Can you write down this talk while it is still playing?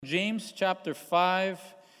James chapter 5,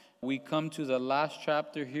 we come to the last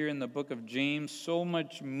chapter here in the book of James. So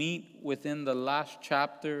much meat within the last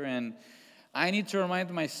chapter, and I need to remind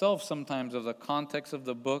myself sometimes of the context of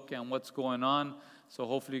the book and what's going on. So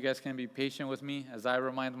hopefully you guys can be patient with me as I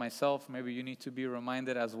remind myself. Maybe you need to be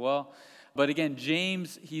reminded as well. But again,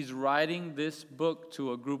 James, he's writing this book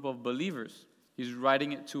to a group of believers. He's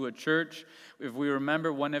writing it to a church. If we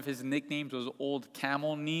remember, one of his nicknames was Old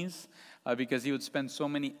Camel Knees, because he would spend so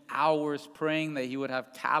many hours praying that he would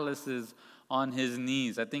have calluses on his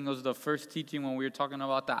knees. I think it was the first teaching when we were talking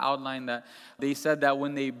about the outline that they said that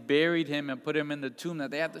when they buried him and put him in the tomb,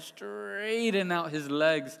 that they had to straighten out his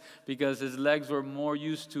legs because his legs were more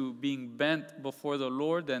used to being bent before the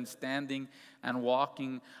Lord than standing and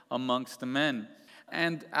walking amongst the men.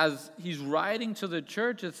 And as he's writing to the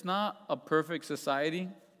church, it's not a perfect society.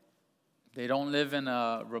 They don't live in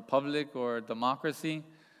a republic or a democracy.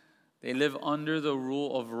 They live under the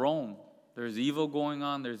rule of Rome. There's evil going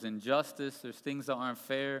on. There's injustice. There's things that aren't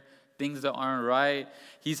fair, things that aren't right.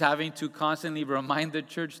 He's having to constantly remind the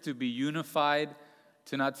church to be unified,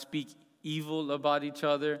 to not speak evil about each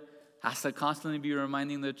other. Has to constantly be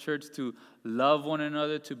reminding the church to love one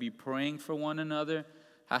another, to be praying for one another.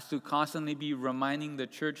 Has to constantly be reminding the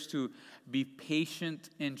church to be patient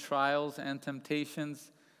in trials and temptations.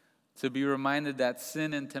 To be reminded that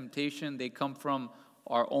sin and temptation, they come from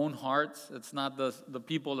our own hearts. It's not the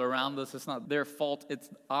people around us. It's not their fault. It's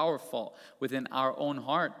our fault within our own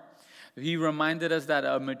heart. He reminded us that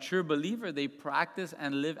a mature believer, they practice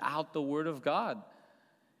and live out the Word of God.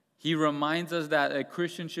 He reminds us that a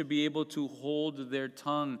Christian should be able to hold their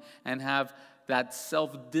tongue and have that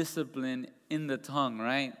self-discipline in the tongue,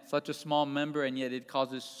 right? Such a small member, and yet it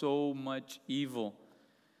causes so much evil.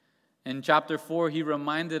 In chapter 4, he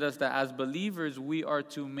reminded us that as believers, we are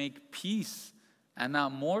to make peace and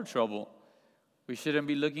not more trouble. We shouldn't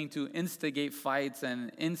be looking to instigate fights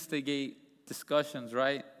and instigate discussions,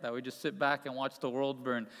 right? That we just sit back and watch the world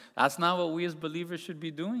burn. That's not what we as believers should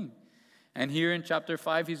be doing. And here in chapter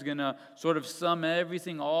 5, he's going to sort of sum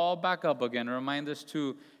everything all back up again. Remind us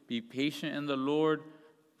to be patient in the Lord.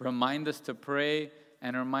 Remind us to pray.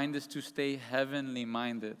 And remind us to stay heavenly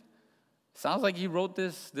minded. Sounds like he wrote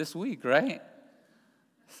this week, right?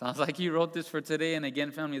 Sounds like he wrote this for today. And again,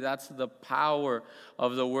 family, that's the power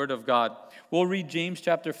of the Word of God. We'll read James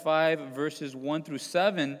chapter 5, verses 1 through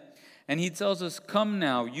 7. And he tells us, "Come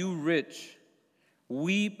now, you rich,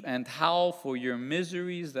 weep and howl for your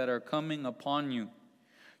miseries that are coming upon you.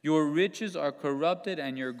 Your riches are corrupted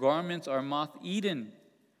and your garments are moth-eaten.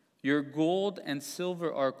 Your gold and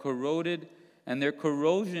silver are corroded, and their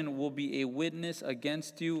corrosion will be a witness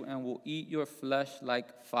against you and will eat your flesh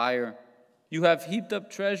like fire. You have heaped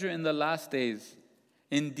up treasure in the last days.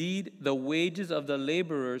 Indeed, the wages of the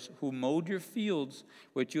laborers who mowed your fields,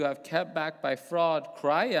 which you have kept back by fraud,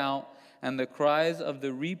 cry out, and the cries of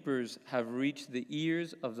the reapers have reached the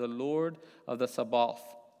ears of the Lord of the Sabaoth.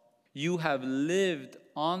 You have lived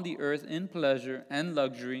on the earth in pleasure and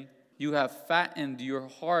luxury. You have fattened your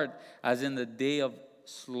heart as in the day of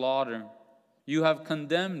slaughter. You have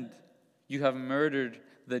condemned, you have murdered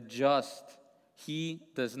the just. He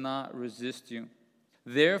does not resist you.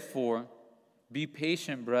 Therefore, be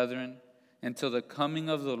patient, brethren, until the coming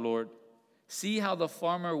of the Lord. See how the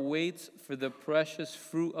farmer waits for the precious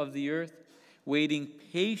fruit of the earth, waiting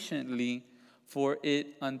patiently for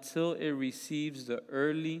it until it receives the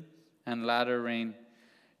early and latter rain."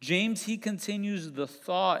 James, he continues the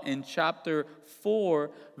thought in chapter 4,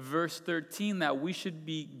 verse 13, that we should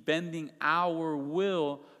be bending our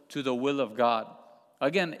will to the will of God.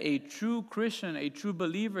 Again, a true Christian, a true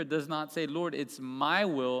believer does not say, "Lord, it's my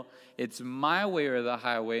will, it's my way or the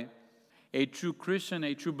highway." A true Christian,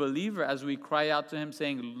 a true believer, as we cry out to him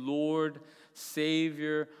saying, "Lord,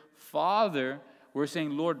 Savior, Father," we're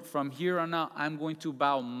saying, "Lord, from here on out, I'm going to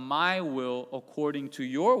bow my will according to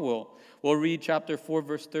your will." We'll read chapter 4,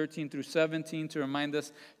 verse 13 through 17 to remind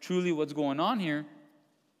us truly what's going on here.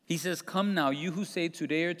 He says, "Come now, you who say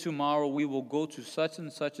today or tomorrow we will go to such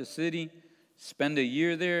and such a city, spend a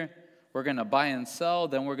year there, we're going to buy and sell,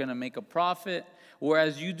 then we're going to make a profit,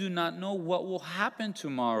 whereas you do not know what will happen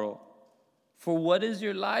tomorrow. For what is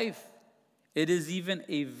your life? It is even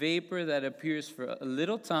a vapor that appears for a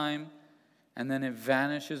little time, and then it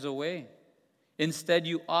vanishes away. Instead,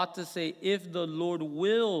 you ought to say, if the Lord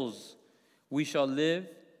wills, we shall live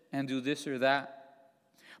and do this or that.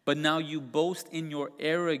 But now you boast in your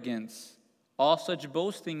arrogance. All such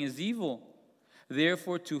boasting is evil.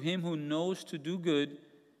 Therefore, to him who knows to do good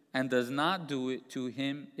and does not do it, to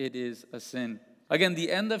him it is a sin." Again,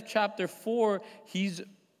 the end of chapter 4, he's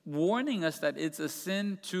warning us that it's a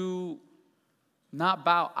sin to not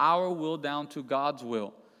bow our will down to God's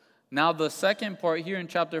will. Now, the second part here in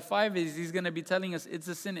chapter 5 is he's going to be telling us it's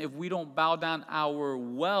a sin if we don't bow down our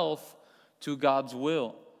wealth to God's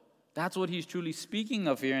will. That's what he's truly speaking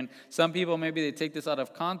of here. And some people, maybe they take this out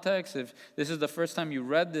of context. If this is the first time you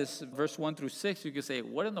read this, verse 1 through 6, you could say,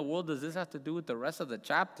 what in the world does this have to do with the rest of the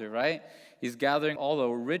chapter, right? He's gathering all the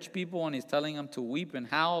rich people and he's telling them to weep and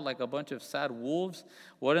howl like a bunch of sad wolves.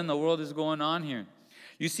 What in the world is going on here?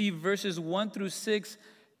 You see, verses 1 through 6,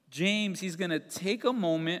 James, he's going to take a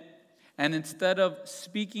moment, and instead of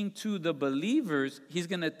speaking to the believers, he's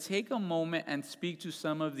going to take a moment and speak to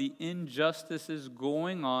some of the injustices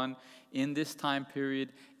going on in this time period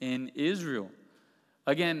in Israel.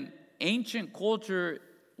 Again, ancient culture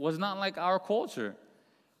was not like our culture.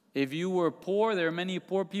 If you were poor, there are many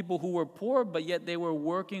poor people who were poor, but yet they were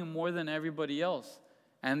working more than everybody else.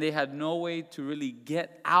 And they had no way to really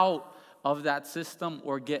get out of that system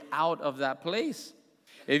or get out of that place.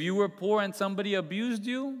 If you were poor and somebody abused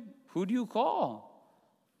you, who do you call?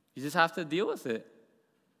 You just have to deal with it.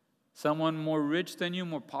 Someone more rich than you,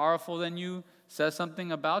 more powerful than you, says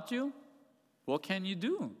something about you. What can you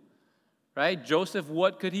do? Right? Joseph,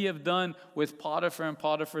 what could he have done with Potiphar and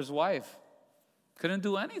Potiphar's wife? Couldn't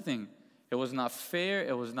do anything. It was not fair.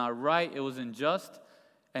 It was not right. It was unjust.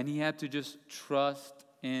 And he had to just trust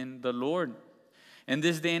in the Lord. In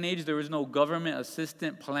this day and age, there was no government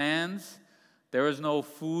assistance plans. There was no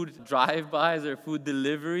food drive-bys or food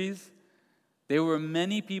deliveries. There were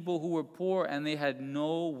many people who were poor and they had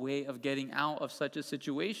no way of getting out of such a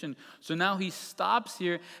situation. So now he stops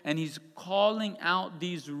here and he's calling out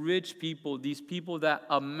these rich people, these people that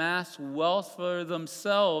amass wealth for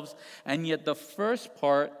themselves. And yet the first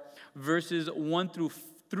part, verses 1 through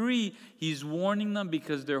 3, he's warning them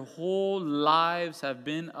because their whole lives have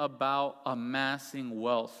been about amassing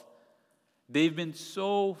wealth. They've been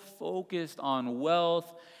so focused on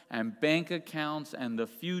wealth and bank accounts and the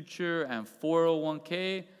future and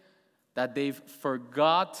 401k that they've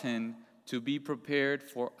forgotten to be prepared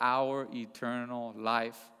for our eternal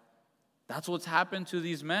life. That's what's happened to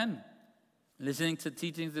these men. Listening to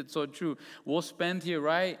teachings that's so true. We'll spend here,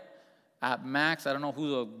 right, at max, I don't know who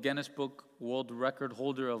the Guinness Book World Record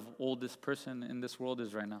holder of oldest person in this world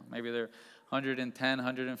is right now. Maybe they're 110,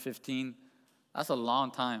 115. That's a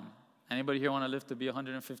long time. Anybody here want to live to be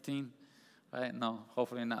 115? Right? No,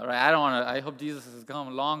 hopefully not. Right? I don't want to. I hope Jesus has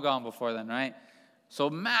come long gone before then, right? So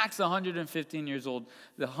max 115 years old.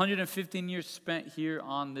 The 115 years spent here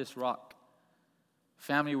on this rock.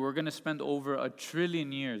 Family, we're going to spend over 1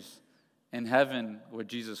 trillion years in heaven with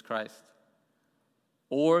Jesus Christ.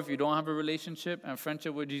 Or if you don't have a relationship and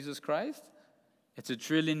friendship with Jesus Christ, it's 1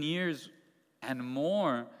 trillion years and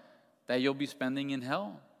more that you'll be spending in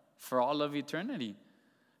hell for all of eternity.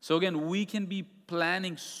 So again, we can be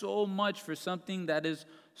planning so much for something that is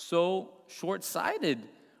so short-sighted.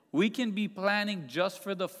 We can be planning just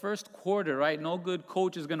for the first quarter, right? No good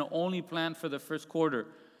coach is going to only plan for the first quarter.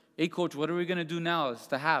 Hey, coach, what are we going to do now? It's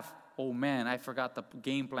the half. Oh, man, I forgot the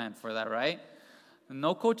game plan for that, right?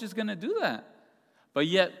 No coach is going to do that. But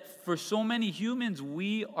yet, for so many humans,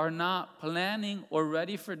 we are not planning or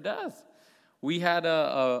ready for death. We had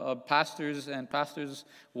a pastors and pastors'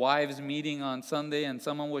 wives meeting on Sunday, and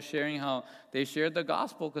someone was sharing how they shared the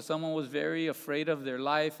gospel because someone was very afraid of their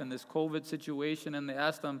life in this COVID situation, and they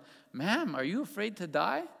asked them, "Ma'am, are you afraid to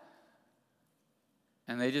die?"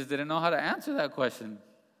 And they just didn't know how to answer that question.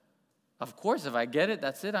 Of course, if I get it,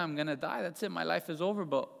 that's it, I'm going to die. That's it, my life is over.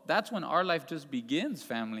 But that's when our life just begins,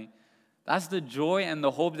 family. That's the joy and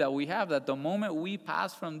the hope that we have, that the moment we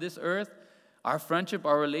pass from this earth, our friendship,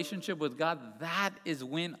 our relationship with God, that is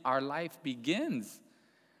when our life begins,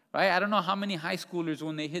 right? I don't know how many high schoolers,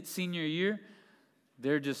 when they hit senior year,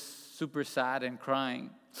 they're just super sad and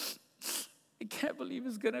crying. I can't believe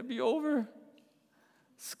it's going to be over.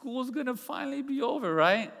 School's going to finally be over,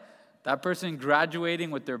 right? That person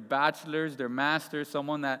graduating with their bachelor's, their master's,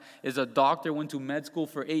 someone that is a doctor, went to med school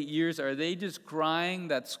for 8 years, are they just crying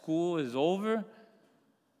that school is over?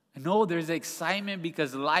 No, there's excitement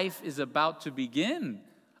because life is about to begin.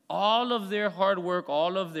 All of their hard work,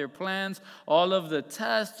 all of their plans, all of the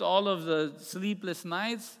tests, all of the sleepless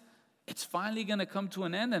nights, it's finally going to come to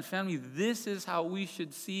an end. And family, this is how we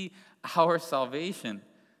should see our salvation.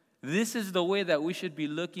 This is the way that we should be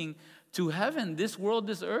looking to heaven. This world,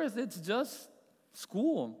 this earth, it's just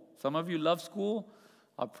school. Some of you love school.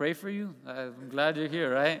 I'll pray for you. I'm glad you're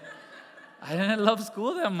here, right? I didn't love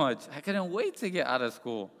school that much. I couldn't wait to get out of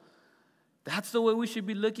school. That's the way we should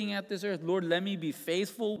be looking at this earth. Lord, let me be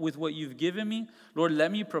faithful with what you've given me. Lord,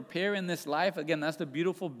 let me prepare in this life. Again, that's the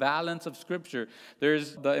beautiful balance of Scripture.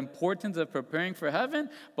 There's the importance of preparing for heaven,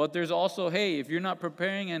 but there's also, hey, if you're not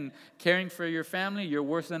preparing and caring for your family, you're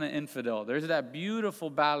worse than an infidel. There's that beautiful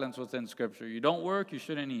balance within Scripture. You don't work, you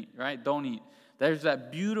shouldn't eat, right? Don't eat. There's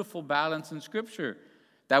that beautiful balance in Scripture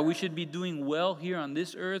that we should be doing well here on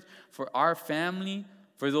this earth for our family.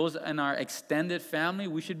 For those in our extended family,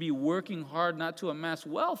 we should be working hard not to amass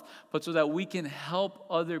wealth, but so that we can help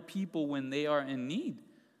other people when they are in need.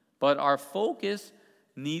 But our focus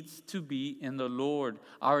needs to be in the Lord.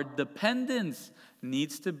 Our dependence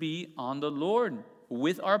needs to be on the Lord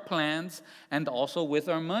with our plans and also with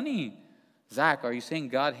our money. Zach, are you saying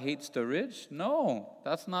God hates the rich? No,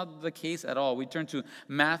 that's not the case at all. We turn to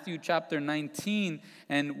Matthew chapter 19,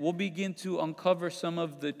 and we'll begin to uncover some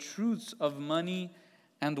of the truths of money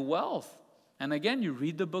and wealth. And again, you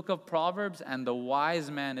read the book of Proverbs, and the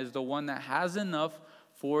wise man is the one that has enough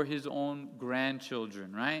for his own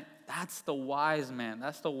grandchildren, right? That's the wise man.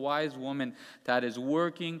 That's the wise woman that is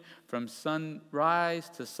working from sunrise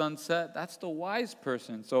to sunset. That's the wise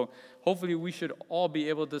person. So hopefully we should all be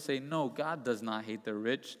able to say, no, God does not hate the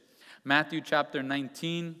rich. Matthew chapter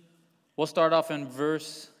 19, we'll start off in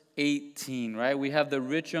verse 18, right? We have the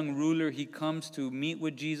rich young ruler. He comes to meet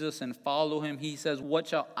with Jesus and follow him. He says, what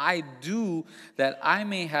shall I do that I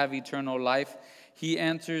may have eternal life? He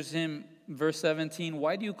answers him, verse 17,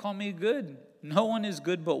 why do you call me good? No one is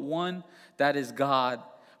good but one, that is God.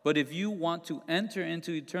 But if you want to enter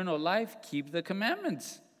into eternal life, keep the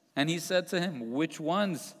commandments. And he said to him, which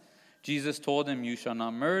ones? Jesus told him, you shall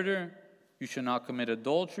not murder, you shall not commit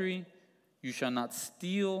adultery, you shall not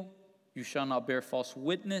steal, you shall not bear false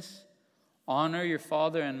witness, honor your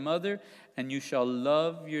father and mother, and you shall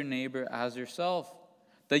love your neighbor as yourself.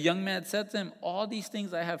 The young man said to him, all these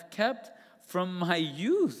things I have kept from my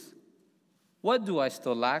youth. What do I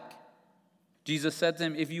still lack? Jesus said to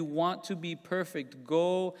him, if you want to be perfect,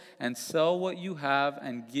 go and sell what you have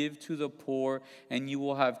and give to the poor, and you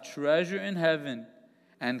will have treasure in heaven,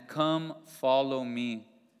 and come follow me.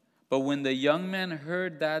 But when the young man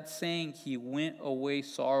heard that saying, he went away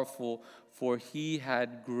sorrowful, for he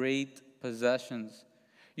had great possessions.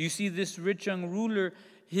 You see, this rich young ruler,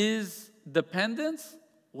 his dependence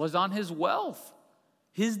was on his wealth.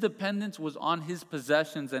 His dependence was on his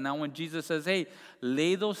possessions. And now when Jesus says, hey,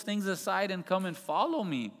 lay those things aside and come and follow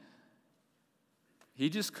me, he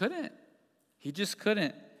just couldn't. He just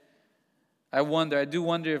couldn't. I do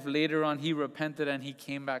wonder if later on he repented and he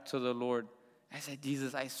came back to the Lord. I said,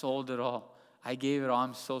 Jesus, I sold it all. I gave it all.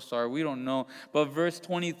 I'm so sorry. We don't know. But verse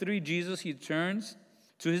 23, Jesus, he turns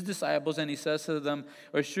to his disciples and he says to them,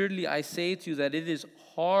 assuredly I say to you that it is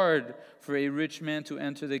hard for a rich man to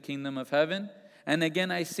enter the kingdom of heaven. And again,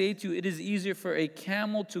 I say to you, it is easier for a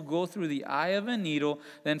camel to go through the eye of a needle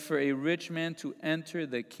than for a rich man to enter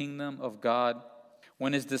the kingdom of God.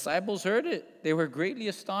 When his disciples heard it, they were greatly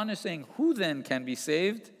astonished, saying, who then can be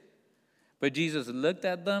saved? But Jesus looked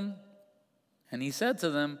at them and he said to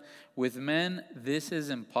them, with men this is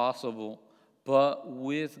impossible, but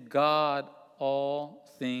with God all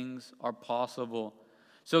things are possible.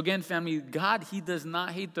 So again, family, God, he does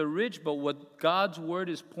not hate the rich, but what God's word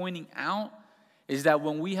is pointing out is that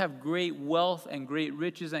when we have great wealth and great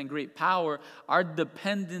riches and great power, our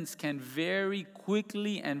dependence can very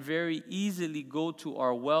quickly and very easily go to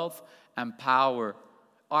our wealth and power.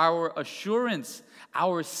 Our assurance,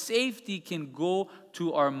 our safety can go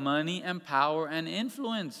to our money and power and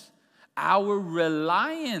influence. Our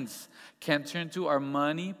reliance can turn to our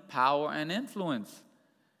money, power, and influence.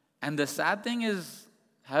 And the sad thing is,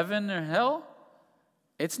 heaven or hell,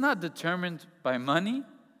 it's not determined by money,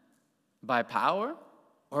 by power,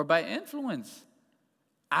 or by influence.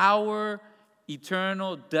 Our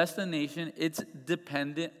eternal destination, it's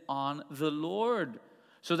dependent on the Lord.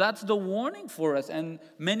 So that's the warning for us. And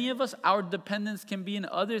many of us, our dependence can be in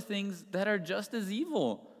other things that are just as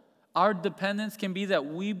evil. Our dependence can be that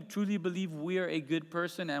we truly believe we are a good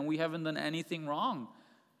person and we haven't done anything wrong.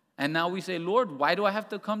 And now we say, Lord, why do I have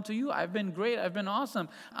to come to you? I've been great. I've been awesome.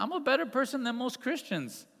 I'm a better person than most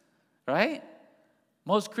Christians, right?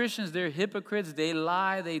 Most Christians, they're hypocrites. They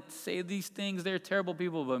lie. They say these things. They're terrible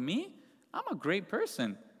people. But me, I'm a great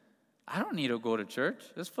person. I don't need to go to church.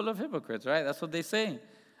 It's full of hypocrites, right? That's what they say.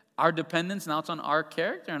 Our dependence now it's on our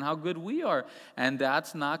character and how good we are. And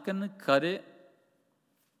that's not going to cut it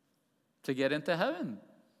to get into heaven.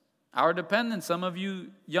 Our dependence, some of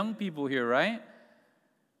you young people here, right?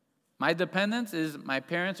 My dependence is my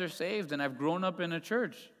parents are saved and I've grown up in a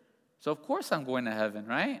church. So of course I'm going to heaven,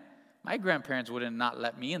 right? My grandparents wouldn't not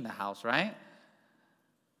let me in the house, right?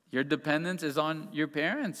 Your dependence is on your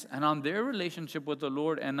parents and on their relationship with the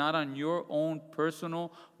Lord, and not on your own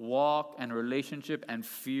personal walk and relationship and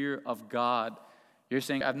fear of God. You're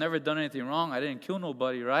saying, I've never done anything wrong. I didn't kill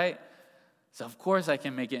nobody, right? So of course I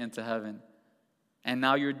can make it into heaven. And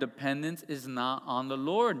now your dependence is not on the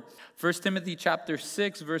Lord. 1 Timothy chapter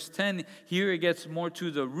 6, verse 10, here it gets more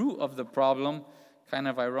to the root of the problem. Kind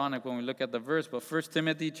of ironic when we look at the verse, but 1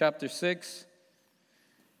 Timothy chapter 6,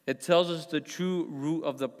 it tells us the true root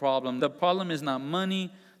of the problem. The problem is not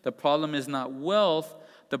money. The problem is not wealth.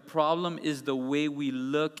 The problem is the way we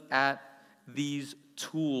look at these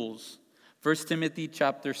tools. 1 Timothy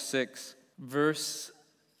chapter 6, verse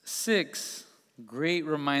 6, great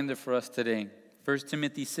reminder for us today. 1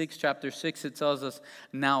 Timothy 6, chapter 6, it tells us,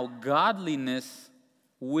 now godliness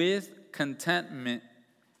with contentment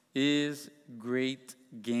is great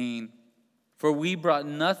gain. For we brought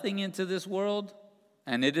nothing into this world,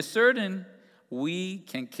 and it is certain we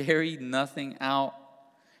can carry nothing out.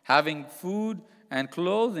 Having food and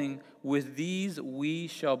clothing, with these we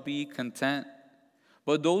shall be content.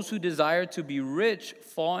 But those who desire to be rich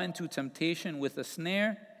fall into temptation with a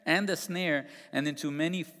snare, and into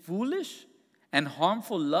many foolish and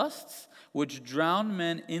harmful lusts, which drown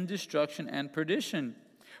men in destruction and perdition.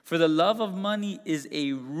 For the love of money is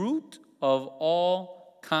a root of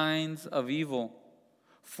all kinds of evil,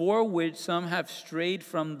 for which some have strayed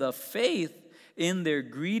from the faith in their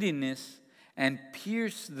greediness and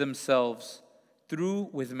pierced themselves through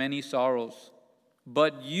with many sorrows.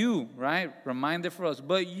 But you, right? Reminder for us,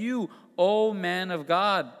 but you, O man of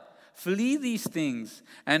God, flee these things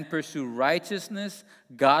and pursue righteousness,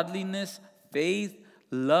 godliness, faith,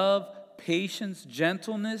 love, patience,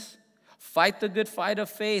 gentleness. Fight the good fight of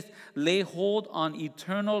faith. Lay hold on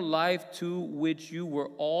eternal life, to which you were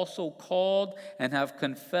also called and have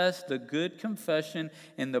confessed the good confession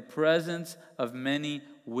in the presence of many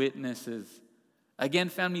witnesses. Again,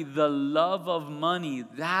 family, the love of money,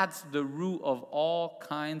 that's the root of all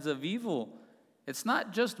kinds of evil. It's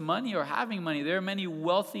not just money or having money. There are many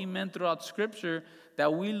wealthy men throughout Scripture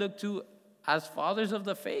that we look to as fathers of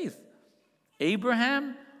the faith.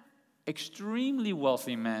 Abraham, extremely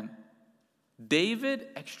wealthy man. David,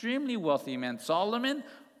 extremely wealthy man. Solomon,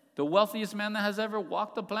 the wealthiest man that has ever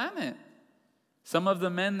walked the planet. Some of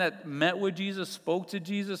the men that met with Jesus, spoke to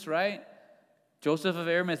Jesus, right? Joseph of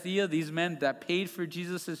Arimathea, these men that paid for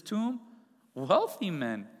Jesus' tomb, wealthy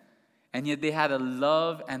men. And yet they had a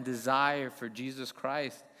love and desire for Jesus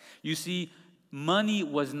Christ. You see, money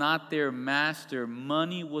was not their master.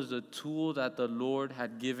 Money was a tool that the Lord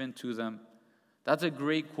had given to them. That's a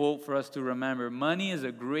great quote for us to remember. Money is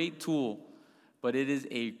a great tool, but it is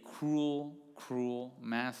a cruel, cruel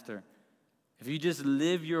master. If you just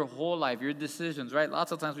live your whole life, your decisions, right?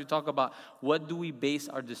 Lots of times we talk about what do we base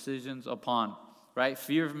our decisions upon, right?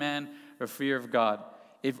 Fear of man or fear of God.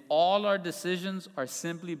 If all our decisions are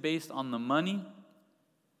simply based on the money,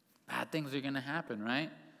 bad things are going to happen, right?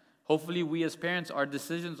 Hopefully we as parents, our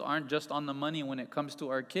decisions aren't just on the money when it comes to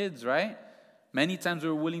our kids, right? Many times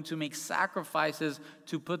we're willing to make sacrifices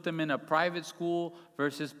to put them in a private school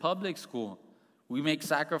versus public school. We make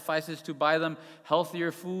sacrifices to buy them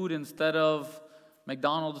healthier food instead of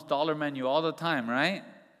McDonald's dollar menu all the time, right?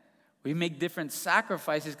 We make different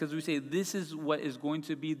sacrifices because we say this is what is going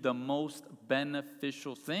to be the most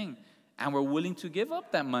beneficial thing. And we're willing to give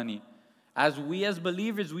up that money. As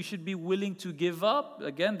believers, we should be willing to give up,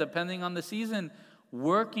 again, depending on the season,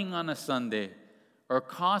 working on a Sunday. Or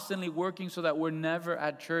constantly working so that we're never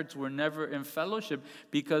at church, we're never in fellowship.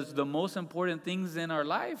 Because the most important things in our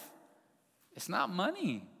life, it's not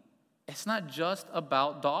money. It's not just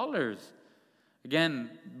about dollars. Again,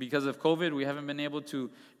 because of COVID, we haven't been able to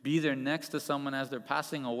be there next to someone as they're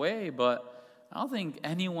passing away. But I don't think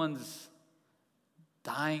anyone's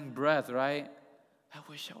dying breath, right? I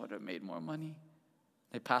wish I would have made more money.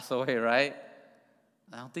 They pass away, right?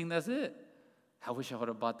 I don't think that's it. I wish I would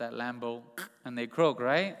have bought that Lambo, and they croak,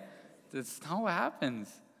 right? That's not what happens.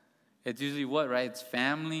 It's usually what, right? It's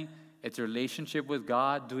family, it's relationship with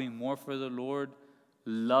God, doing more for the Lord,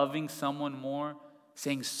 loving someone more,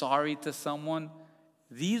 saying sorry to someone.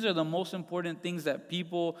 These are the most important things that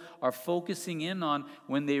people are focusing in on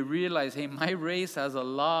when they realize, hey, my race has a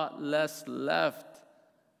lot less left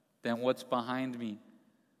than what's behind me.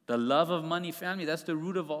 The love of money, family, that's the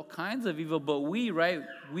root of all kinds of evil. But we,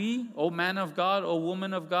 oh man of God, oh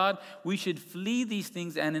woman of God, we should flee these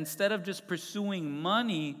things. And instead of just pursuing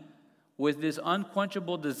money with this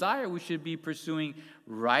unquenchable desire, we should be pursuing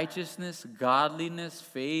righteousness, godliness,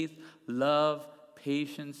 faith, love,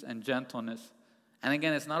 patience, and gentleness. And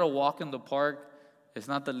again, it's not a walk in the park. It's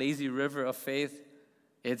not the lazy river of faith.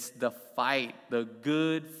 It's the fight, the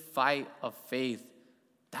good fight of faith.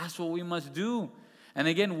 That's what we must do. And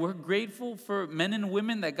again, we're grateful for men and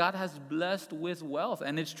women that God has blessed with wealth.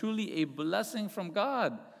 And it's truly a blessing from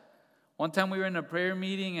God. One time we were in a prayer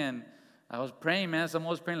meeting and I was praying, man.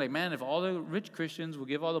 Someone was praying like, man, if all the rich Christians will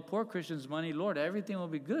give all the poor Christians money, Lord, everything will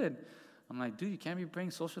be good. I'm like, dude, you can't be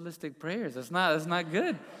praying socialistic prayers. That's not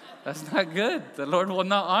good. That's not good. The Lord will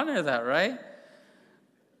not honor that, right?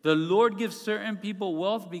 The Lord gives certain people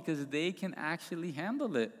wealth because they can actually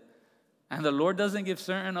handle it. And the Lord doesn't give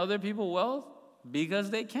certain other people wealth because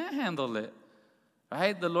they can't handle it,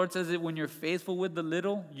 right? The Lord says that when you're faithful with the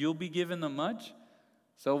little, you'll be given the much.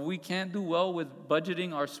 So if we can't do well with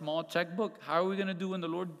budgeting our small checkbook, how are we going to do when the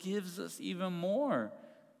Lord gives us even more?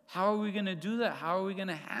 How are we going to do that? How are we going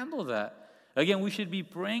to handle that? Again, we should be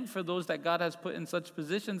praying for those that God has put in such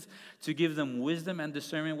positions to give them wisdom and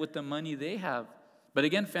discernment with the money they have. But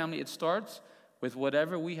again, family, it starts with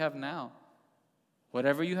whatever we have now.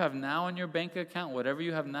 Whatever you have now in your bank account, whatever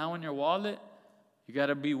you have now in your wallet, you got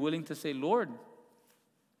to be willing to say, Lord,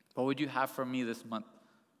 what would you have for me this month?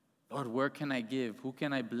 Lord, where can I give? Who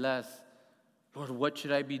can I bless? Lord, what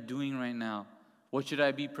should I be doing right now? What should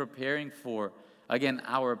I be preparing for? Again,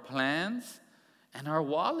 our plans and our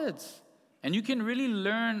wallets. And you can really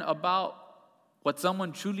learn about what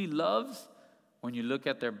someone truly loves when you look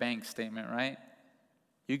at their bank statement, right?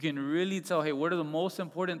 You can really tell, hey, what are the most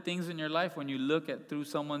important things in your life when you look at through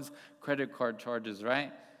someone's credit card charges,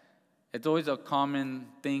 right? It's always a common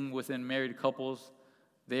thing within married couples.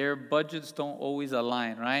 Their budgets don't always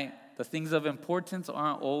align, right? The things of importance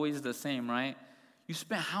aren't always the same, right? You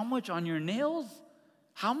spend how much on your nails?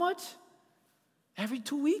 How much? Every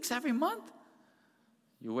 2 weeks, every month?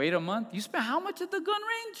 You wait a month, you spend how much at the gun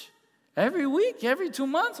range? Every week, every 2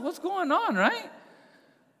 months? What's going on, right?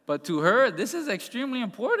 But to her, this is extremely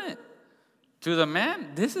important. To the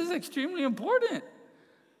man, this is extremely important.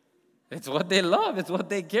 It's what they love. It's what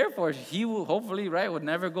they care for. He will hopefully, right, would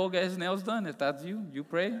never go get his nails done. If that's you, you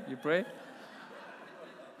pray.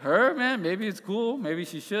 Her, man, maybe it's cool. Maybe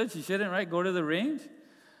she should. She shouldn't, right? Go to the range.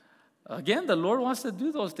 Again, the Lord wants to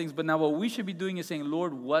do those things. But now what we should be doing is saying,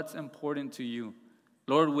 Lord, what's important to you?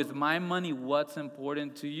 Lord, with my money, what's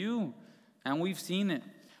important to you? And we've seen it.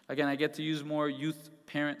 Again, I get to use more youth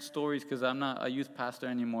parent stories because I'm not a youth pastor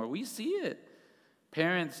anymore. We see it.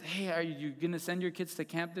 Parents, hey, are you going to send your kids to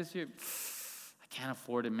camp this year? I can't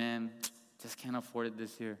afford it, man. Just can't afford it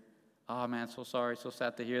this year. Oh, man, so sorry. So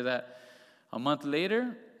sad to hear that. A month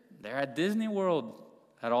later, they're at Disney World,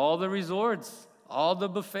 at all the resorts, all the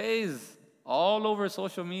buffets, all over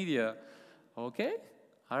social media. Okay,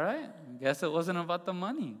 all right. Guess it wasn't about the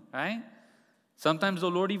money, right? Sometimes the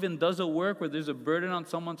Lord even does a work where there's a burden on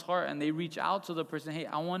someone's heart and they reach out to the person, hey,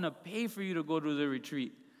 I want to pay for you to go to the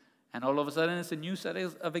retreat. And all of a sudden, it's a new set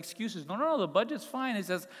of excuses. No, the budget's fine. It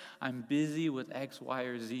says, I'm busy with X, Y,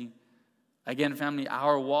 or Z. Again, family,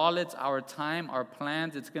 our wallets, our time, our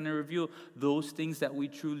plans, it's going to reveal those things that we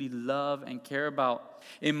truly love and care about.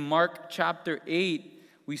 In Mark chapter 8,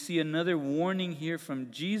 we see another warning here from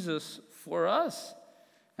Jesus for us.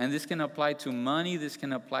 And this can apply to money. This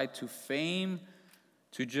can apply to fame,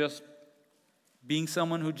 to just being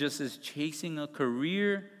someone who just is chasing a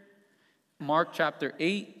career. Mark chapter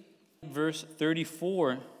 8. Verse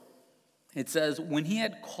 34, it says, when he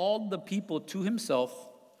had called the people to himself,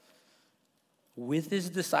 with his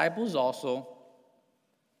disciples also,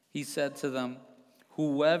 he said to them,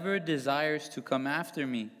 whoever desires to come after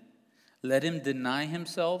me, let him deny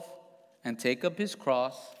himself and take up his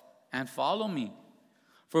cross and follow me.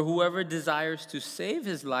 For whoever desires to save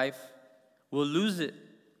his life will lose it.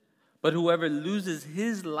 But whoever loses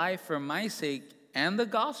his life for my sake and the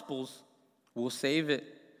gospel's will save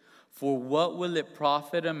it. For what will it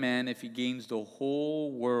profit a man if he gains the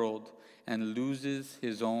whole world and loses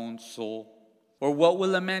his own soul? Or what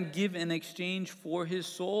will a man give in exchange for his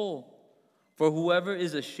soul? For whoever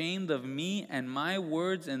is ashamed of me and my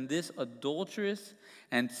words in this adulterous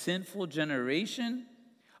and sinful generation,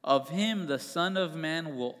 of him the Son of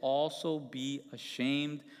Man will also be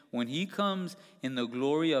ashamed when he comes in the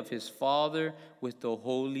glory of his Father with the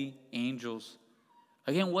holy angels.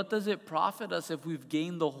 Again, what does it profit us if we've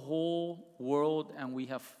gained the whole world and we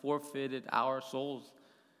have forfeited our souls?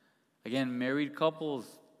 Again, married couples,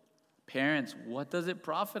 parents, what does it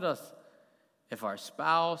profit us if our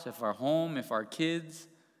spouse, if our home, if our kids,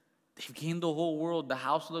 they've gained the whole world, the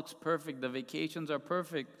house looks perfect, the vacations are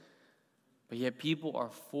perfect, but yet people are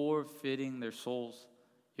forfeiting their souls.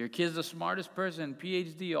 Your kid's the smartest person,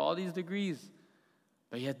 PhD, all these degrees,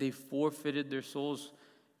 but yet they forfeited their souls.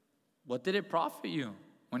 What did it profit you?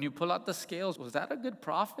 When you pull out the scales, was that a good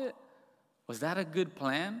profit? Was that a good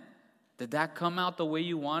plan? Did that come out the way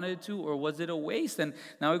you wanted it to, or was it a waste? And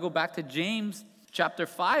now we go back to James chapter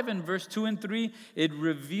 5 and verse 2 and 3. It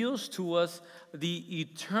reveals to us the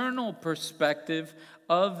eternal perspective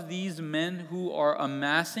of these men who are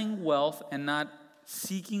amassing wealth and not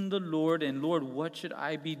seeking the Lord. And Lord, what should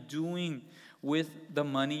I be doing with the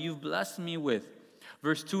money you've blessed me with?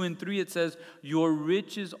 Verse 2 and 3, it says, your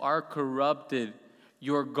riches are corrupted.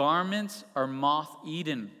 Your garments are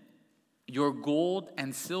moth-eaten. Your gold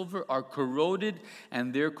and silver are corroded,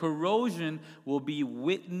 and their corrosion will be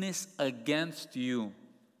witness against you,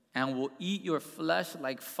 and will eat your flesh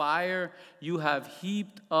like fire. You have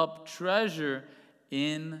heaped up treasure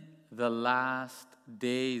in the last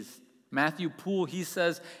days. Matthew Poole, he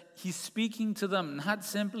says, he's speaking to them not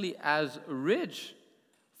simply as rich,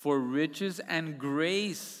 for riches and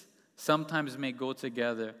grace sometimes may go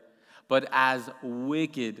together, but as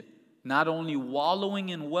wicked, not only wallowing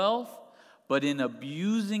in wealth, but in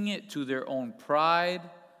abusing it to their own pride,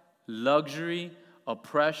 luxury,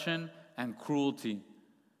 oppression, and cruelty.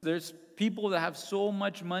 There's people that have so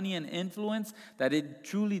much money and influence that it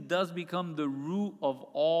truly does become the root of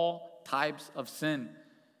all types of sin.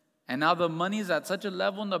 And now the money is at such a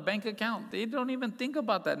level in the bank account, they don't even think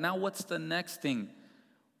about that. Now what's the next thing?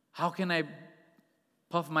 How can I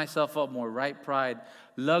puff myself up more, right? Pride,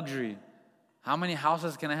 luxury. How many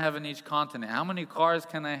houses can I have in each continent? How many cars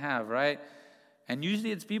can I have, right? And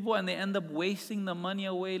usually it's people, and they end up wasting the money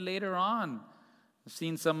away later on. I've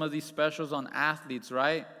seen some of these specials on athletes,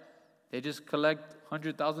 right? They just collect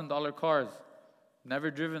 $100,000 cars.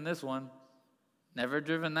 Never driven this one. Never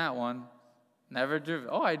driven that one. Never driven.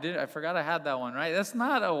 Oh, I did. I forgot I had that one, right? That's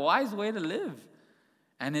not a wise way to live.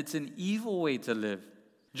 And it's an evil way to live.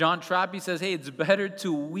 John Trappe says, hey, it's better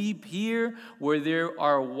to weep here where there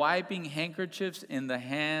are wiping handkerchiefs in the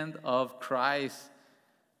hand of Christ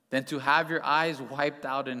than to have your eyes wiped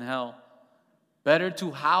out in hell. Better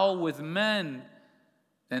to howl with men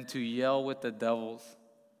than to yell with the devils.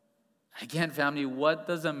 Again, family, what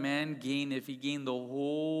does a man gain if he gained the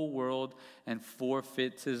whole world and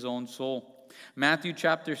forfeits his own soul? Matthew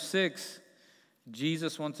chapter 6,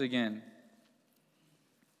 Jesus once again,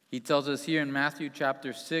 he tells us here in Matthew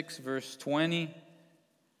chapter 6, verse 20,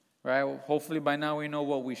 right? Hopefully by now we know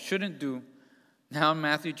what we shouldn't do. Now in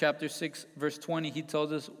Matthew chapter 6, verse 20, he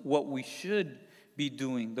tells us what we should be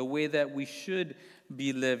doing, the way that we should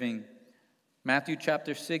be living. Matthew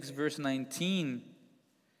chapter 6, verse 19,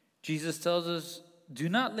 Jesus tells us, do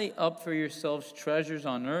not lay up for yourselves treasures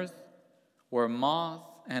on earth, where moth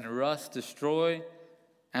and rust destroy,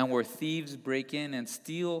 and where thieves break in and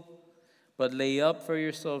steal, but lay up for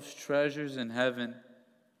yourselves treasures in heaven,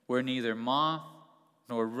 where neither moth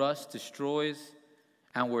nor rust destroys,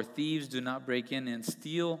 and where thieves do not break in and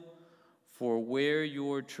steal. For where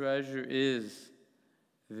your treasure is,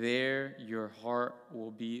 there your heart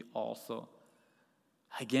will be also.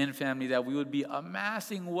 Again, family, that we would be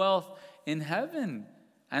amassing wealth in heaven.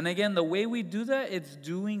 And again, the way we do that, it's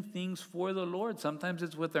doing things for the Lord. Sometimes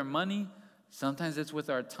it's with our money. Sometimes it's with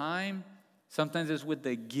our time. Sometimes it's with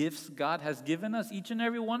the gifts God has given us, each and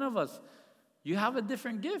every one of us. You have a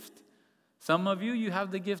different gift. Some of you, you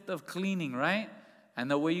have the gift of cleaning, right?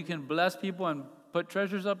 And the way you can bless people and put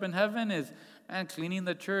treasures up in heaven is, man, cleaning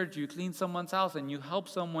the church. You clean someone's house and you help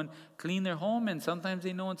someone clean their home. And sometimes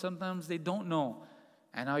they know and sometimes they don't know.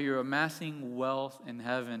 And now you're amassing wealth in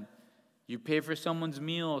heaven. You pay for someone's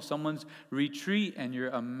meal, someone's retreat, and you're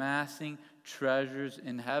amassing treasures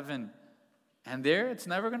in heaven. And there, it's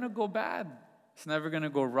never going to go bad. It's never going to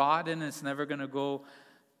go rotten. It's never going to go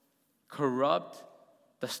corrupt.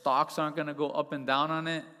 The stocks aren't going to go up and down on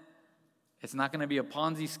it. It's not going to be a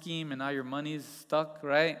Ponzi scheme and now your money's stuck,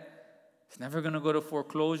 right? It's never going to go to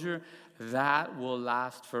foreclosure. That will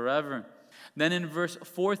last forever. Then in verse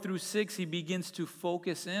 4 through 6, he begins to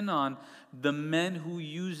focus in on the men who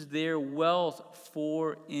use their wealth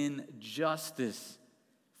for injustice,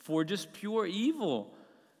 for just pure evil.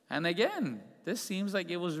 And again, this seems like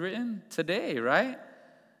it was written today, right?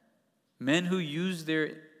 Men who use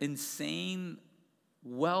their insane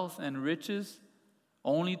wealth and riches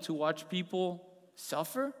only to watch people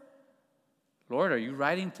suffer. Lord, are you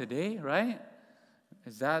writing today, right?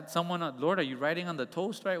 Is that someone, Lord, are you writing on the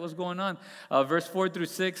toast, right? What's going on? Verse 4 through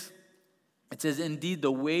 6, it says, indeed,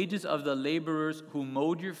 the wages of the laborers who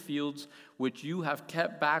mowed your fields, which you have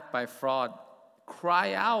kept back by fraud,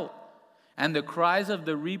 cry out. And the cries of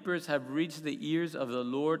the reapers have reached the ears of the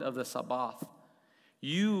Lord of the Sabaoth.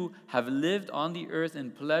 You have lived on the earth in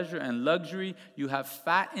pleasure and luxury. You have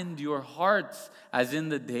fattened your hearts as in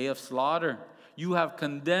the day of slaughter. You have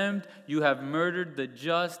condemned, you have murdered the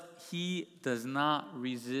just. He does not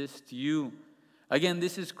resist you. Again,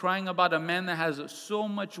 this is crying about a man that has so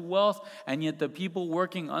much wealth, and yet the people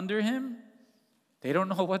working under him, they don't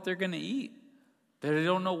know what they're going to eat. They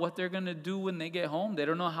don't know what they're going to do when they get home. They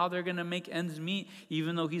don't know how they're going to make ends meet,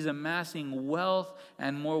 even though he's amassing wealth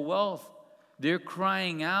and more wealth. They're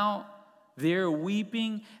crying out. They're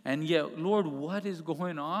weeping. And yet, Lord, what is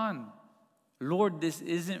going on? Lord, this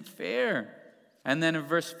isn't fair. And then in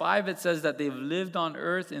verse 5, it says that they've lived on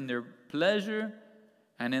earth in their pleasure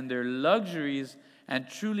and in their luxuries. And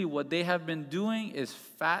truly, what they have been doing is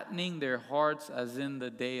fattening their hearts as in the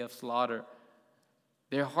day of slaughter.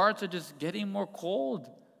 Their hearts are just getting more cold,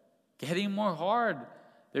 getting more hard.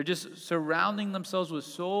 They're just surrounding themselves with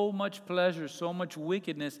so much pleasure, so much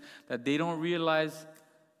wickedness that they don't realize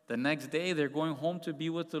the next day they're going home to be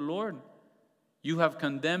with the Lord. You have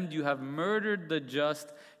condemned, you have murdered the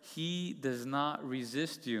just. He does not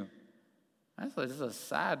resist you. This is a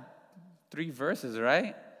sad 3 verses,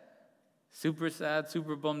 right? Super sad,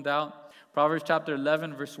 super bummed out. Proverbs chapter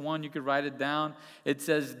 11, verse 1, you could write it down. It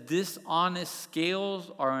says, dishonest scales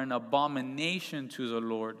are an abomination to the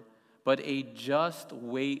Lord, but a just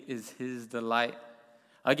weight is his delight.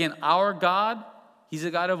 Again, our God, he's a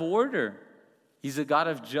God of order. He's a God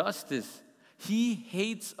of justice. He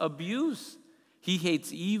hates abuse. He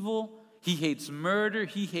hates evil. He hates murder.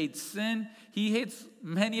 He hates sin. He hates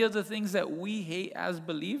many of the things that we hate as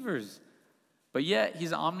believers. But yet,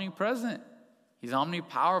 he's omnipresent. He's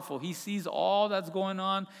omnipowerful. He sees all that's going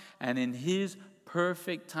on, and in his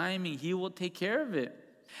perfect timing, he will take care of it.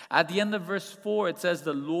 At the end of verse 4, it says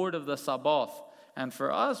the Lord of the Sabbath. And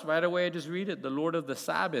for us, right away, I just read it, the Lord of the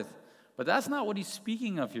Sabbath. But that's not what he's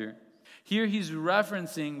speaking of here. Here he's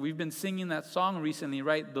referencing, we've been singing that song recently,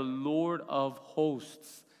 right? The Lord of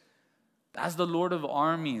hosts. That's the Lord of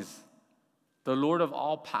armies. The Lord of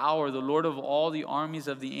all power, the Lord of all the armies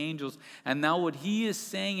of the angels. And now what he is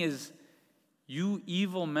saying is, you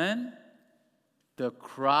evil men, the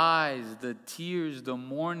cries, the tears, the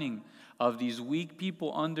mourning of these weak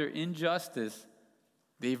people under injustice,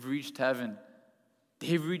 they've reached heaven.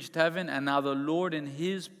 They've reached heaven, and now the Lord in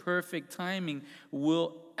his perfect timing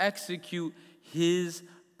will execute his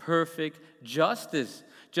perfect justice.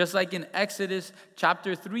 Just like in Exodus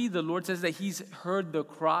chapter 3, the Lord says that he's heard the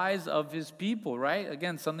cries of his people, right?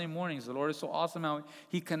 Again, Sunday mornings, the Lord is so awesome how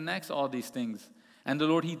he connects all these things. And the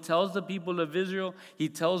Lord, he tells the people of Israel, he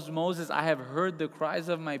tells Moses, I have heard the cries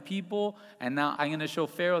of my people, and now I'm going to show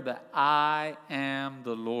Pharaoh that I am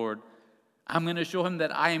the Lord. I'm going to show him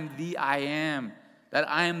that I am the I am, that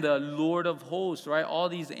I am the Lord of hosts, right? All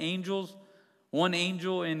these angels, one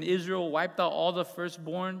angel in Israel wiped out all the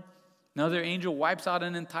firstborn. Another angel wipes out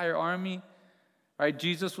an entire army, right?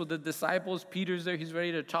 Jesus with the disciples, Peter's there, he's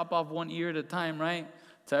ready to chop off one ear at a time, right?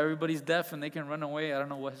 Till everybody's deaf and they can run away. I don't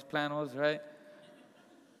know what his plan was, right?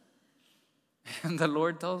 And the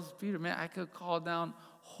Lord tells Peter, man, I could call down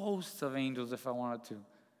hosts of angels if I wanted to.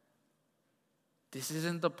 This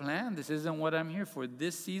isn't the plan. This isn't what I'm here for.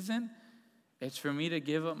 This season, it's for me to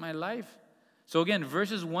give up my life. So again,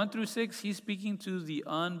 verses 1 through 6, he's speaking to the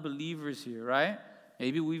unbelievers here, right?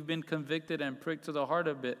 Maybe we've been convicted and pricked to the heart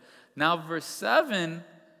a bit. Now verse 7,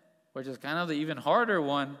 which is kind of the even harder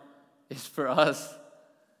one, is for us.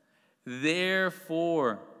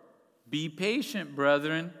 Therefore, be patient,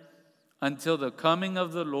 brethren, until the coming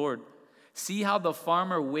of the Lord. See how the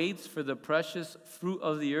farmer waits for the precious fruit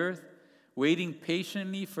of the earth, waiting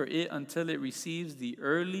patiently for it until it receives the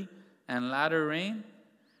early and latter rain.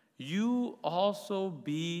 You also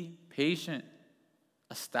be patient.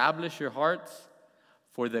 Establish your hearts,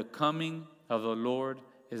 for the coming of the Lord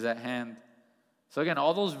is at hand. So again,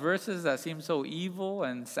 all those verses that seem so evil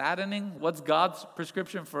and saddening, what's God's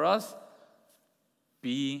prescription for us?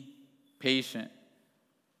 Be patient.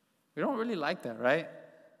 We don't really like that, right?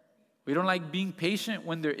 We don't like being patient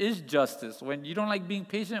when there is justice. When you don't like being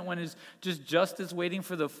patient when it's just justice waiting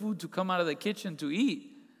for the food to come out of the kitchen to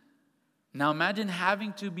eat. Now imagine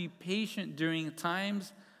having to be patient during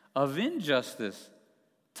times of injustice.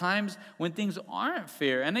 Times when things aren't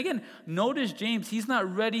fair. And again, notice James, he's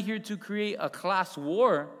not ready here to create a class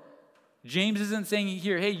war. James isn't saying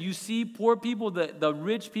here, hey, you see poor people, the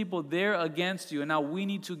rich people, they're against you, and now we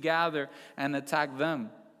need to gather and attack them.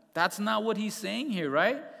 That's not what he's saying here,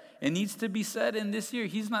 right? It needs to be said in this year.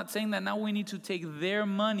 He's not saying that now we need to take their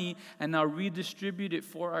money and now redistribute it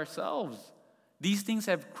for ourselves. These things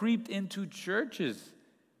have creeped into churches.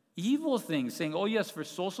 Evil things, saying, oh yes, for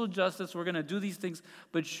social justice, we're going to do these things,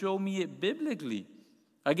 but show me it biblically.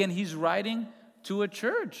 Again, he's writing to a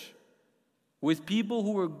church with people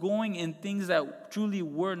who were going in things that truly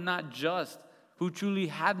were not just, who truly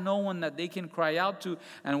had no one that they can cry out to.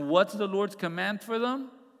 And what's the Lord's command for them?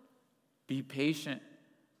 Be patient.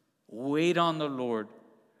 Wait on the Lord.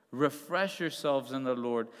 Refresh yourselves in the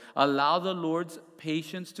Lord. Allow the Lord's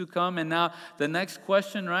patience to come. And now the next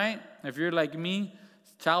question, right? If you're like me,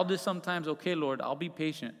 childish sometimes, okay, Lord, I'll be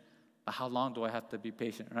patient. But how long do I have to be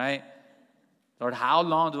patient, right? Lord, how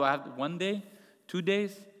long do I have to? 1 day? 2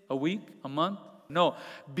 days? A week? A month? No.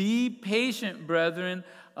 Be patient, brethren,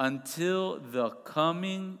 until the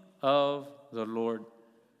coming of the Lord.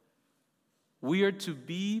 We are to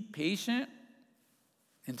be patient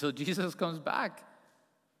until Jesus comes back.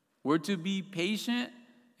 We're to be patient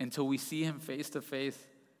until we see him face to face.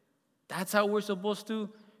 That's how we're supposed to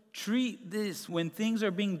treat this. When things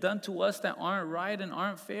are being done to us that aren't right and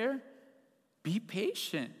aren't fair, be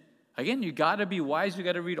patient. Again, you got to be wise. You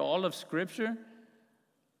got to read all of Scripture.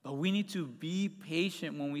 But we need to be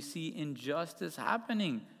patient when we see injustice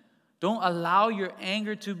happening. Don't allow your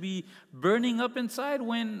anger to be burning up inside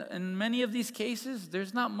when, in many of these cases,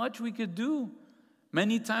 there's not much we could do.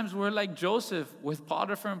 Many times we're like Joseph with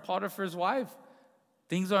Potiphar and Potiphar's wife.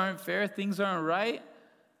 Things aren't fair, things aren't right,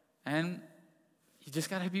 and you just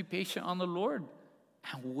got to be patient on the Lord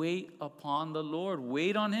and wait upon the Lord.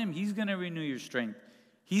 Wait on him. He's going to renew your strength.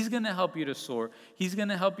 He's going to help you to soar. He's going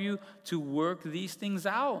to help you to work these things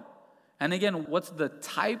out. And again, what's the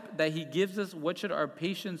type that he gives us? What should our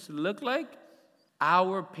patience look like?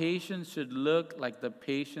 Our patience should look like the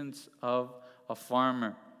patience of a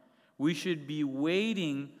farmer. We should be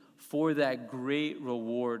waiting for that great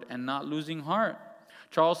reward and not losing heart.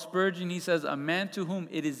 Charles Spurgeon, he says, a man to whom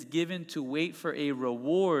it is given to wait for a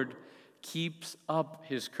reward keeps up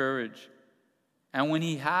his courage. And when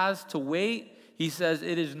he has to wait, he says,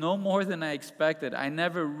 it is no more than I expected. I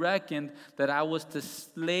never reckoned that I was to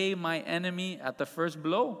slay my enemy at the first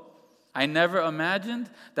blow. I never imagined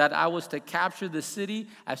that I was to capture the city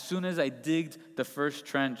as soon as I digged the first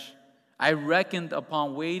trench. I reckoned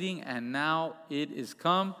upon waiting, and now it is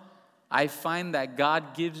come. I find that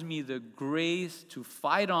God gives me the grace to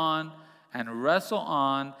fight on and wrestle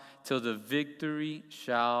on till the victory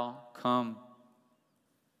shall come.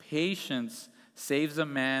 Patience saves a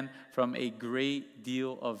man from a great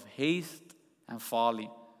deal of haste and folly.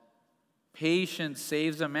 Patience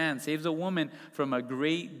saves a man, saves a woman from a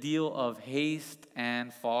great deal of haste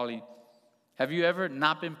and folly. Have you ever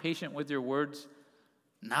not been patient with your words?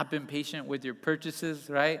 Not been patient with your purchases,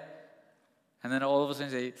 right? And then all of a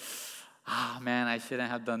sudden say, man, I shouldn't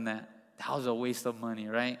have done that. That was a waste of money,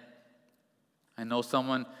 right? I know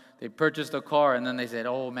someone, they purchased a car and then they said,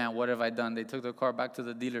 oh man, what have I done? They took the car back to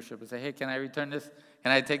the dealership and said, hey, can I return this?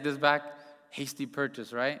 Can I take this back? Hasty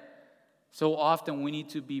purchase, right? So often we need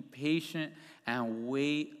to be patient and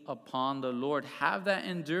wait upon the Lord. Have that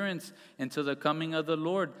endurance until the coming of the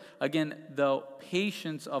Lord. Again, the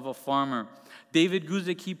patience of a farmer. David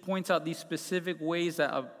Guzik, he points out these specific ways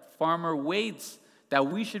that a farmer waits, that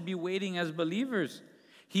we should be waiting as believers.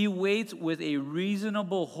 He waits with a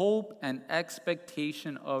reasonable hope and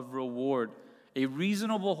expectation of reward. A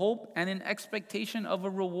reasonable hope and an expectation of a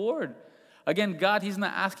reward. Again, God, he's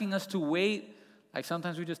not asking us to wait. Like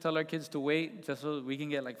sometimes we just tell our kids to wait just so we can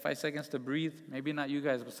get like 5 seconds to breathe. Maybe not you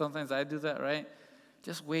guys, but sometimes I do that, right?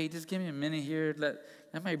 Just wait, just give me a minute here.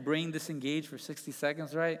 Let my brain disengage for 60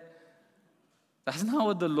 seconds, right? That's not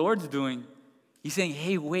what the Lord's doing. He's saying,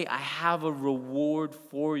 hey, wait, I have a reward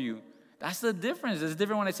for you. That's the difference. It's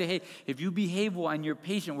different when I say, hey, if you behave well and you're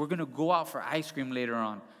patient, we're going to go out for ice cream later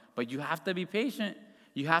on. But you have to be patient.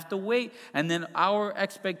 You have to wait. And then our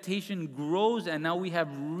expectation grows, and now we have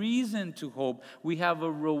reason to hope. We have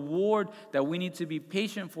a reward that we need to be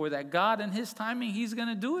patient for, that God in his timing, he's going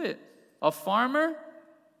to do it. A farmer,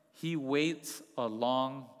 he waits a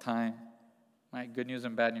long time. Right? Good news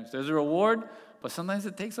and bad news. There's a reward, but sometimes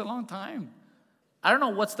it takes a long time. I don't know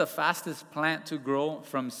what's the fastest plant to grow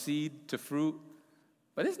from seed to fruit,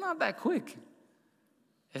 but it's not that quick.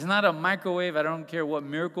 It's not a microwave. I don't care what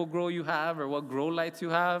Miracle-Gro you have or what grow lights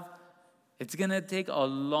you have. It's going to take a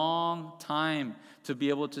long time to be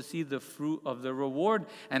able to see the fruit of the reward.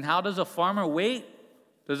 And how does a farmer wait?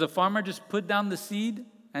 Does a farmer just put down the seed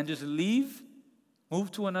and just leave,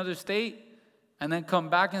 move to another state, and then come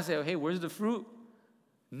back and say, oh, hey, where's the fruit?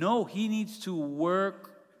 No, he needs to work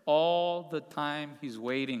all the time he's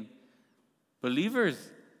waiting. Believers,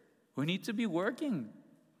 we need to be working.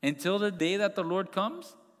 Until the day that the Lord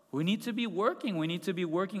comes, we need to be working. We need to be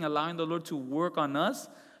working, allowing the Lord to work on us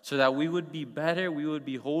so that we would be better, we would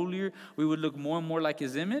be holier, we would look more and more like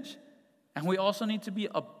his image. And we also need to be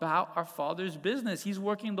about our Father's business. He's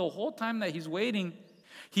working the whole time that he's waiting.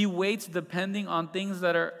 He waits depending on things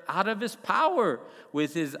that are out of his power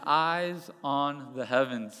with his eyes on the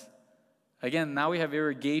heavens. Again, now we have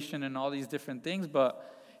irrigation and all these different things,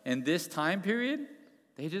 but in this time period,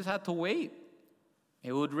 they just had to wait.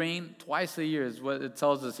 It would rain twice a year is what it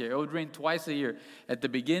tells us here. It would rain twice a year. At the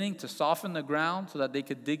beginning to soften the ground so that they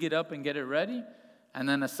could dig it up and get it ready. And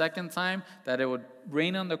then a second time that it would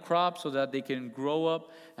rain on the crop so that they can grow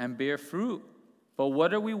up and bear fruit. But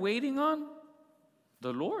what are we waiting on?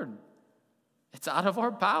 The Lord. It's out of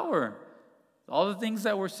our power. All the things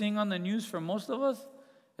that we're seeing on the news for most of us,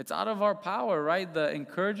 it's out of our power, right? The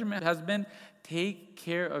encouragement has been, take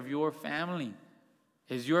care of your family.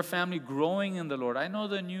 Is your family growing in the Lord? I know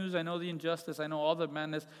the news, I know the injustice, I know all the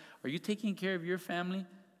madness. Are you taking care of your family?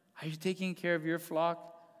 Are you taking care of your flock?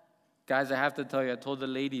 Guys, I have to tell you, I told the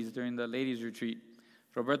ladies during the ladies' retreat,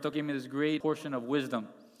 Roberto gave me this great portion of wisdom.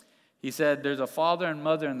 He said there's a father and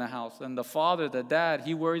mother in the house. And the father, the dad,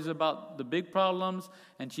 he worries about the big problems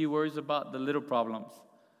and she worries about the little problems.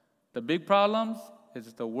 The big problems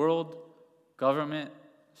is the world, government,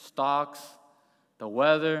 stocks, the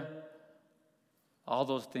weather, all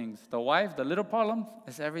those things. The wife, the little problem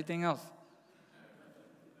is everything else.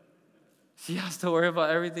 She has to worry about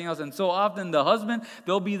everything else. And so often the husband,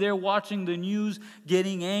 they'll be there watching the news,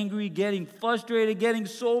 getting angry, getting frustrated, getting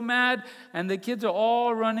so mad, and the kids are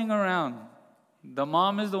all running around. The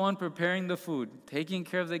mom is the one preparing the food, taking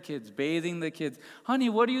care of the kids, bathing the kids. Honey,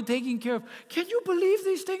 what are you taking care of? Can you believe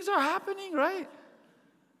these things are happening, right?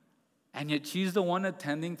 And yet she's the one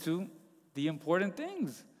attending to the important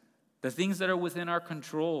things, the things that are within our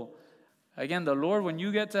control. Again, the Lord, when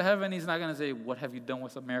you get to heaven, he's not going to say, what have you done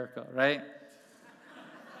with America, right?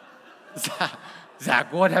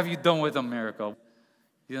 Zach, what have you done with America?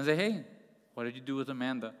 He's going to say, hey, what did you do with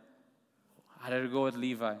Amanda? How did it go with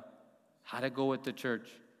Levi? How did it go with the church?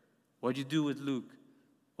 What did you do with Luke?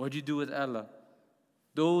 What did you do with Ella?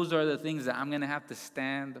 Those are the things that I'm going to have to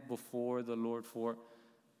stand before the Lord for.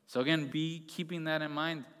 So again, be keeping that in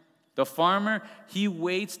mind. The farmer, he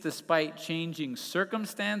waits despite changing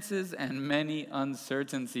circumstances and many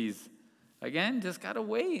uncertainties. Again, just got to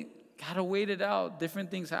wait. Got to wait it out. Different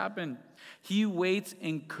things happen. He waits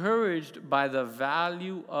encouraged by the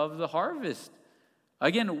value of the harvest.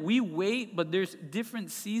 Again, we wait, but there's different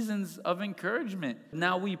seasons of encouragement.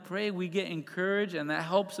 Now we pray, we get encouraged, and that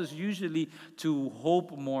helps us usually to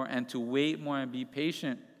hope more and to wait more and be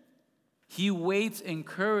patient. He waits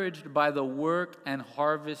encouraged by the work and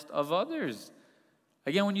harvest of others.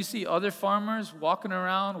 Again, when you see other farmers walking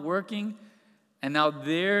around, working, and now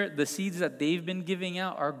the seeds that they've been giving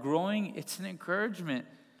out are growing, it's an encouragement.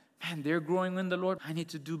 Man, they're growing in the Lord. I need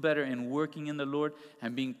to do better in working in the Lord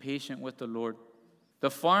and being patient with the Lord. The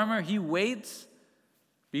farmer, he waits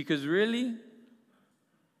because really,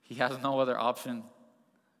 he has no other option.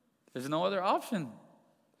 There's no other option.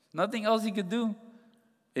 Nothing else he could do.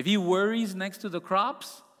 If he worries next to the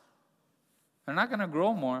crops, they're not going to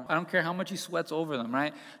grow more. I don't care how much he sweats over them,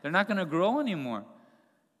 right? They're not going to grow anymore.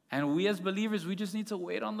 And we as believers, we just need to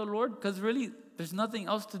wait on the Lord because really there's nothing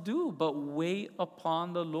else to do but wait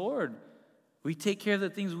upon the Lord. We take care of the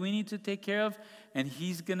things we need to take care of, and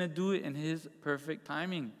he's going to do it in his perfect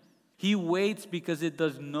timing. He waits because it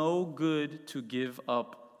does no good to give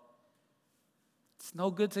up. It's no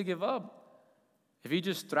good to give up. If he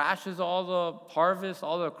just thrashes all the harvest,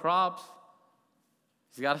 all the crops,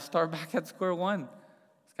 he's got to start back at square one.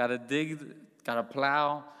 He's got to dig, got to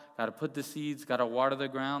plow, got to put the seeds, got to water the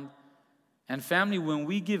ground. And family, when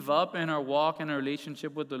we give up in our walk and our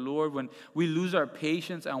relationship with the Lord, when we lose our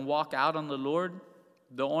patience and walk out on the Lord,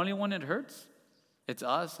 the only one it hurts, it's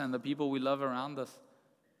us and the people we love around us.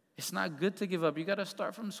 It's not good to give up. You got to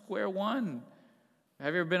start from square one.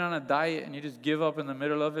 Have you ever been on a diet and you just give up in the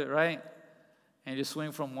middle of it, right? And you just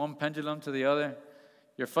swing from one pendulum to the other.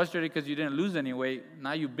 You're frustrated because you didn't lose any weight.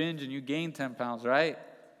 Now you binge and you gain 10 pounds, right?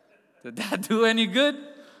 Did that do any good?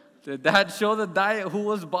 Did that show the diet who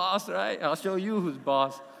was boss, right? I'll show you who's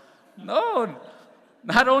boss. No.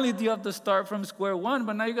 Not only do you have to start from square one,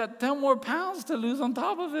 but now you got 10 more pounds to lose on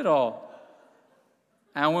top of it all.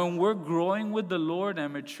 And when we're growing with the Lord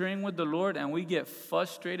and maturing with the Lord and we get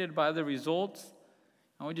frustrated by the results,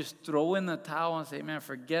 and we just throw in the towel and say, man,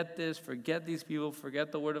 forget this, forget these people,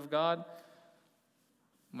 forget the Word of God.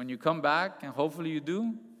 When you come back, and hopefully you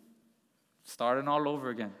do, starting all over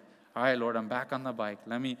again. All right, Lord, I'm back on the bike.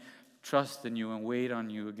 Let me trust in you and wait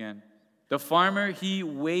on you again. The farmer, he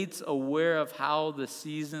waits aware of how the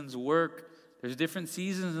seasons work. There's different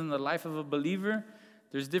seasons in the life of a believer.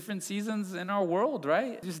 There's different seasons in our world,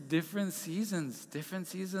 right? Just different seasons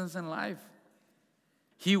in life.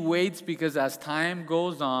 He waits because as time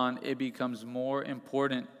goes on, it becomes more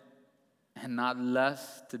important and not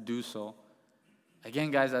less to do so.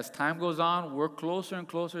 Again, guys, as time goes on, we're closer and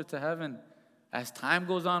closer to heaven. As time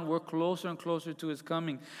goes on, we're closer and closer to His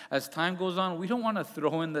coming. As time goes on, we don't want to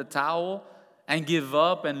throw in the towel and give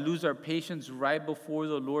up and lose our patience right before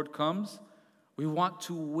the Lord comes. We want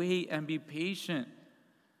to wait and be patient.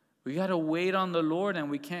 We got to wait on the Lord,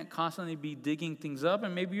 and we can't constantly be digging things up.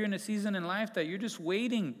 And maybe you're in a season in life that you're just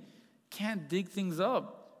waiting. Can't dig things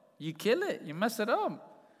up. You kill it. You mess it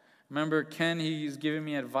up. Remember Ken, he's giving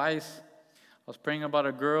me advice. I was praying about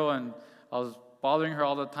a girl, and I was bothering her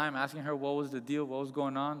all the time, asking her what was the deal, what was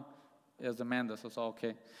going on. It was Amanda, so it's all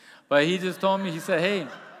okay. But he just told me, he said, hey,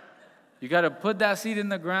 you got to put that seed in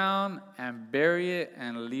the ground and bury it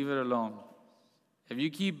and leave it alone. If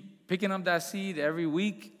you keep picking up that seed every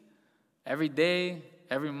week, every day,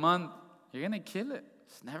 every month, you're going to kill it.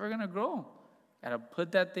 It's never going to grow. Got to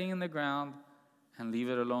put that thing in the ground and leave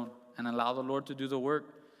it alone and allow the Lord to do the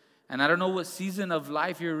work. And I don't know what season of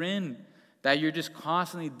life you're in that you're just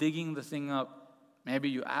constantly digging the thing up. Maybe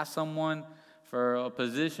you ask someone for a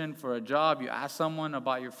position, for a job. You ask someone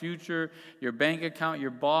about your future, your bank account,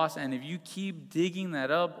 your boss. And if you keep digging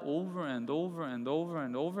that up over and over and over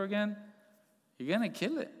and over again, you're going to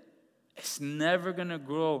kill it. It's never going to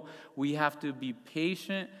grow. We have to be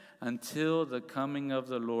patient until the coming of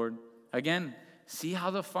the Lord. Again, see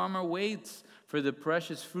how the farmer waits for the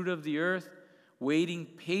precious fruit of the earth, waiting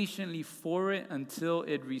patiently for it until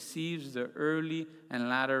it receives the early and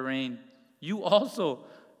latter rain. You also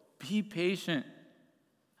be patient.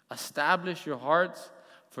 Establish your hearts,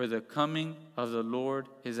 for the coming of the Lord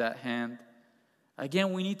is at hand.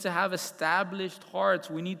 Again, we need to have established hearts.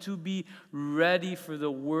 We need to be ready for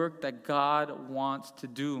the work that God wants to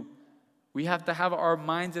do. We have to have our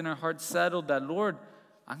minds and our hearts settled that, Lord,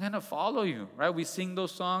 I'm going to follow you, right? We sing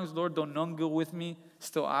those songs, Lord, though none go with me,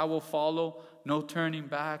 still I will follow. No turning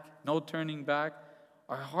back, no turning back.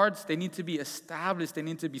 Our hearts, they need to be established. They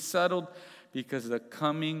need to be settled because the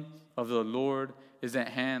coming of the Lord is at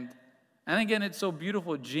hand. And again, it's so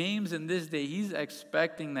beautiful. James in this day, he's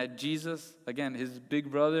expecting that Jesus, again, his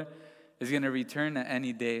big brother, is going to return at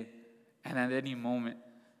any day and at any moment.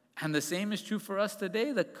 And the same is true for us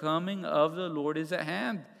today. The coming of the Lord is at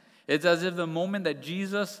hand. It's as if the moment that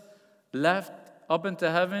Jesus left up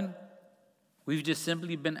into heaven, we've just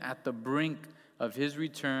simply been at the brink of His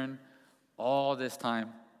return all this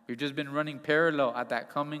time. We've just been running parallel at that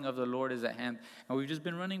coming of the Lord is at hand. And we've just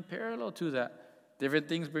been running parallel to that. Different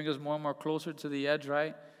things bring us more and more closer to the edge,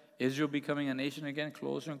 right? Israel becoming a nation again,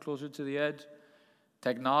 closer and closer to the edge.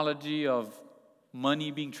 Technology of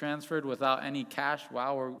money being transferred without any cash.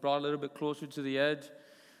 Wow, we're brought a little bit closer to the edge.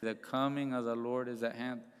 The coming of the Lord is at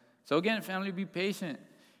hand. So again, family, be patient.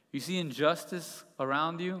 You see injustice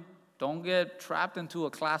around you, don't get trapped into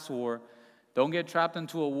a class war. Don't get trapped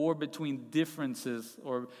into a war between differences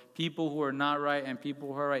or people who are not right and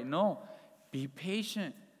people who are right. No, be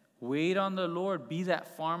patient. Wait on the Lord. Be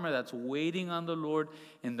that farmer that's waiting on the Lord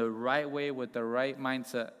in the right way with the right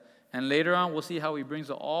mindset. And later on, we'll see how He brings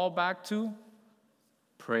it all back to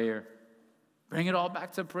prayer. Bring it all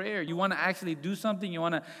back to prayer. You want to actually do something. You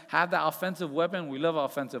want to have that offensive weapon. We love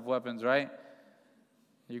offensive weapons, right?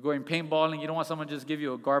 You're going paintballing. You don't want someone to just give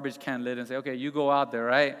you a garbage can lid and say, okay, you go out there,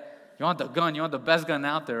 right? You want the gun. You want the best gun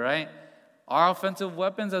out there, right? Our offensive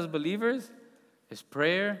weapons as believers is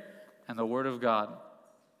prayer and the Word of God.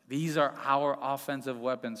 These are our offensive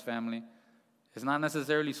weapons, family. It's not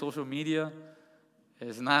necessarily social media.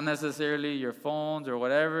 It's not necessarily your phones or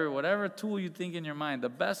whatever tool you think in your mind. The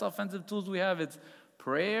best offensive tools we have is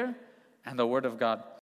prayer and the Word of God.